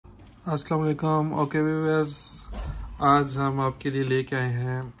अस्सलाम वालेकुम। Okay viewers, आज हम आपके लिए लेके आए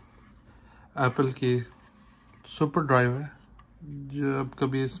हैं एप्पल की सुपर ड्राइव है। जब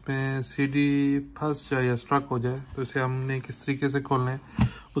कभी इसमें सीडी फंस जाए या स्ट्रक हो जाए तो इसे हमने किस तरीके से खोलना है,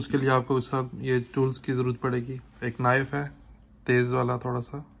 उसके लिए आपको सब ये टूल्स की ज़रूरत पड़ेगी। एक नाइफ़ है, तेज़ वाला, थोड़ा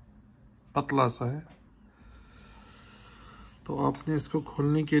सा पतला सा है। तो आपने इसको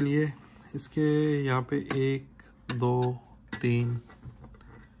खोलने के लिए इसके यहाँ पे 1 2 3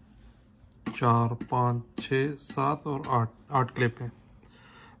 4 5 6 7 और 8 क्लिप है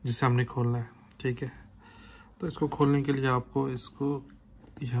जिसे हमने खोलना है। ठीक है, तो इसको खोलने के लिए आपको इसको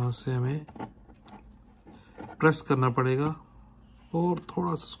यहाँ से हमें प्रेस करना पड़ेगा और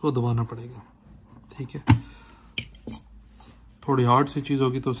थोड़ा सा इसको दबाना पड़ेगा। ठीक है, थोड़ी हार्ड सी चीज़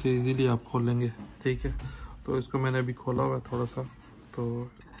होगी तो उसे इजीली आप खोल लेंगे। ठीक है, तो इसको मैंने अभी खोला हुआ है थोड़ा सा, तो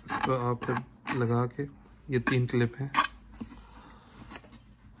इसको आप लगा के, ये 3 क्लिप हैं,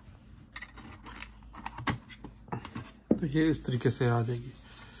 तो ये इस तरीके से आ जाएगी।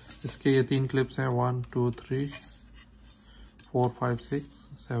 इसके ये 3 क्लिप्स हैं, 1 2 3 4 5 6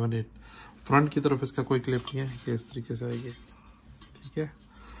 7 8। फ्रंट की तरफ इसका कोई क्लिप नहीं है, ये इस तरीके से आएगी। ठीक है,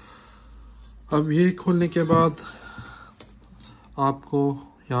 अब ये खोलने के बाद आपको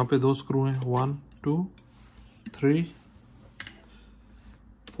यहाँ पे 2 स्क्रू हैं, 1 2 3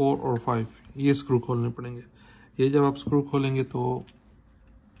 4 और 5। ये स्क्रू खोलने पड़ेंगे। ये जब आप स्क्रू खोलेंगे तो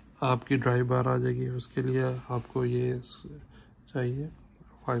आपकी ड्राइव बार आ जाएगी। उसके लिए आपको ये चाहिए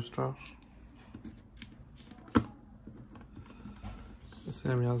 5 स्टार। इसे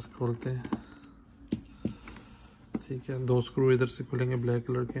हम यहाँ से खोलते हैं। ठीक है, 2 स्क्रू इधर से खुलेंगे ब्लैक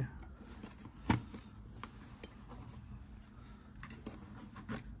कलर के।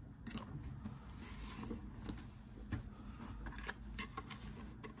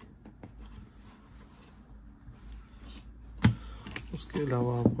 उसके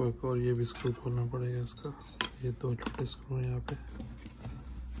अलावा आपको एक और ये भी स्क्रू खोलना पड़ेगा इसका। ये 2 छोटे स्क्रू हैं यहाँ पे।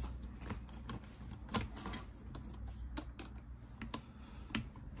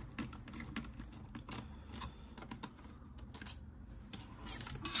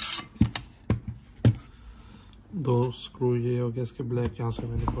 दो स्क्रू ये हो गया इसके ब्लैक, यहाँ से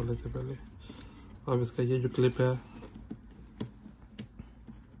मैंने खोले थे पहले। अब इसका ये जो क्लिप है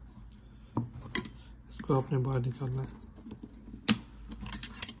इसको आपने बाहर निकालना है।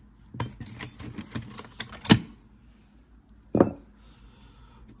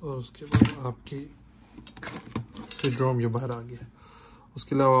 और उसके बाद आपकी ड्रम ये बाहर आ गया।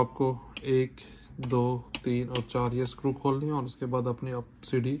 उसके अलावा आपको 1 2 3 और 4 ये स्क्रू खोलनी है और उसके बाद अपनी आप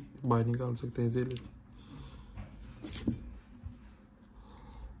सीडी बाहर निकाल सकते हैं इजीली।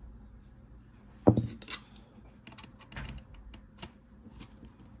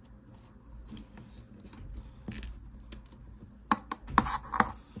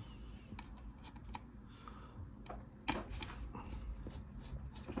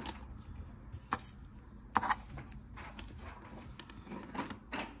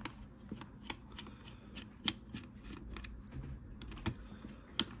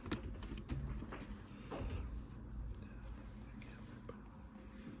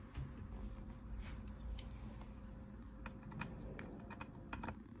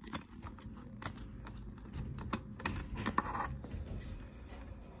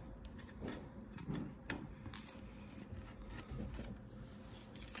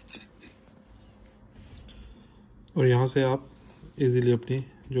 और यहाँ से आप इजीली अपनी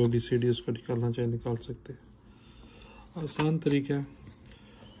जो भी सीडी उसको निकालना चाहे निकाल सकते हैं। आसान तरीका है।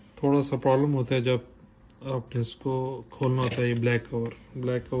 थोड़ा सा प्रॉब्लम होता है जब आपने इसको खोलना होता है। ये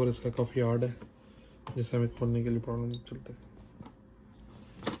ब्लैक कवर इसका काफ़ी हार्ड है, जिससे हमें खोलने के लिए प्रॉब्लम चलता है।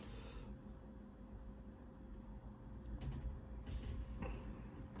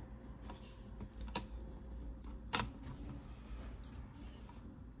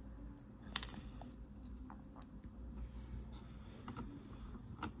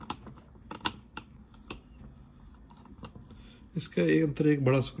 इसका अंदर एक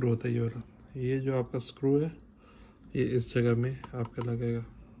बड़ा स्क्रू होता है, ये वाला। ये जो आपका स्क्रू है ये इस जगह में आपका लगेगा।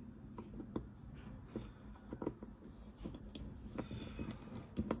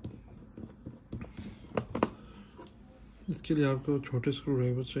 इसके लिए आपको छोटे स्क्रू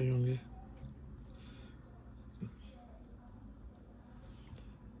ड्राइवर चाहिए होंगे।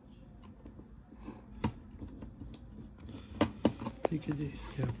 ठीक है जी,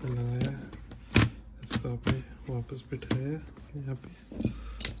 ये आपने लगाया है, इसको आपने वापस बिठाया यहाँ पे।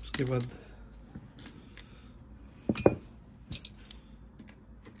 उसके बाद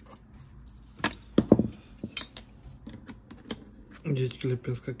ये क्लिप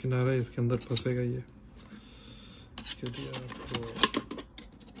पे इसका किनारा है, इसके अंदर फंसेगा ये। इसके लिए आपको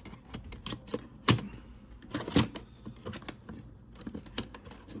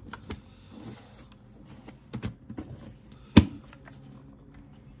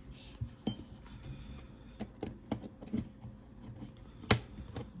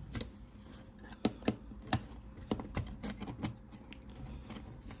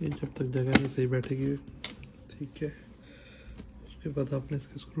ये जब तक जगह नहीं सही बैठेगी, ठीक है, उसके बाद आपने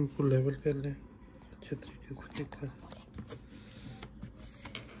इसके स्क्रू को लेवल कर लें अच्छे तरीके से। ठीक है,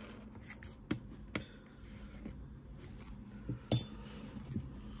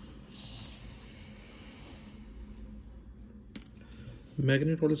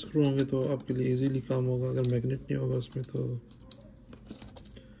 मैग्नेट वाले स्क्रू होंगे तो आपके लिए इजीली काम होगा। अगर मैग्नेट नहीं होगा उसमें तो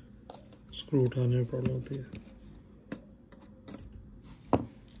स्क्रू उठाने में प्रॉब्लम होती है।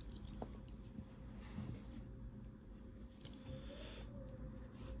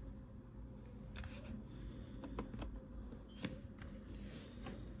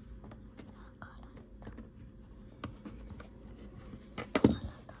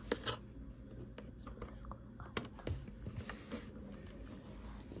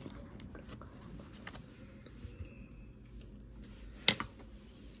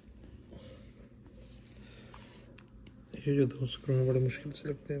 ये जो दो स्क्रू में बड़े मुश्किल से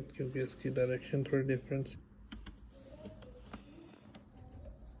लगते हैं क्योंकि इसकी डायरेक्शन थोड़ी डिफरेंट।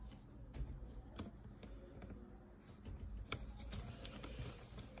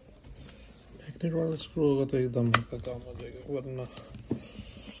 मैग्नेट वाला स्क्रू होगा तो एकदम का काम हो जाएगा, वरना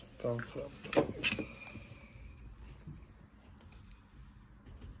काम खराब होगा।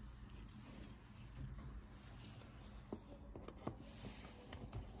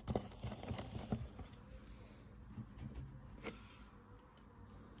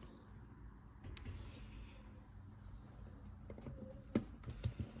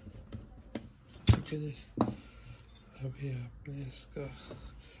 अभी आपने इसका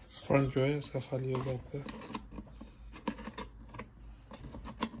फ्रंट जो है इसका खाली होगा आपका।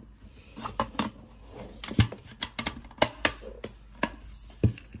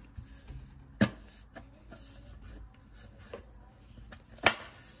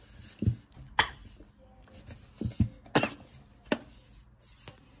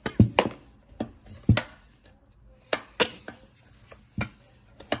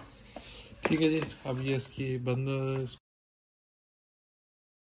 ठीक है जी, अब ये इसकी बंद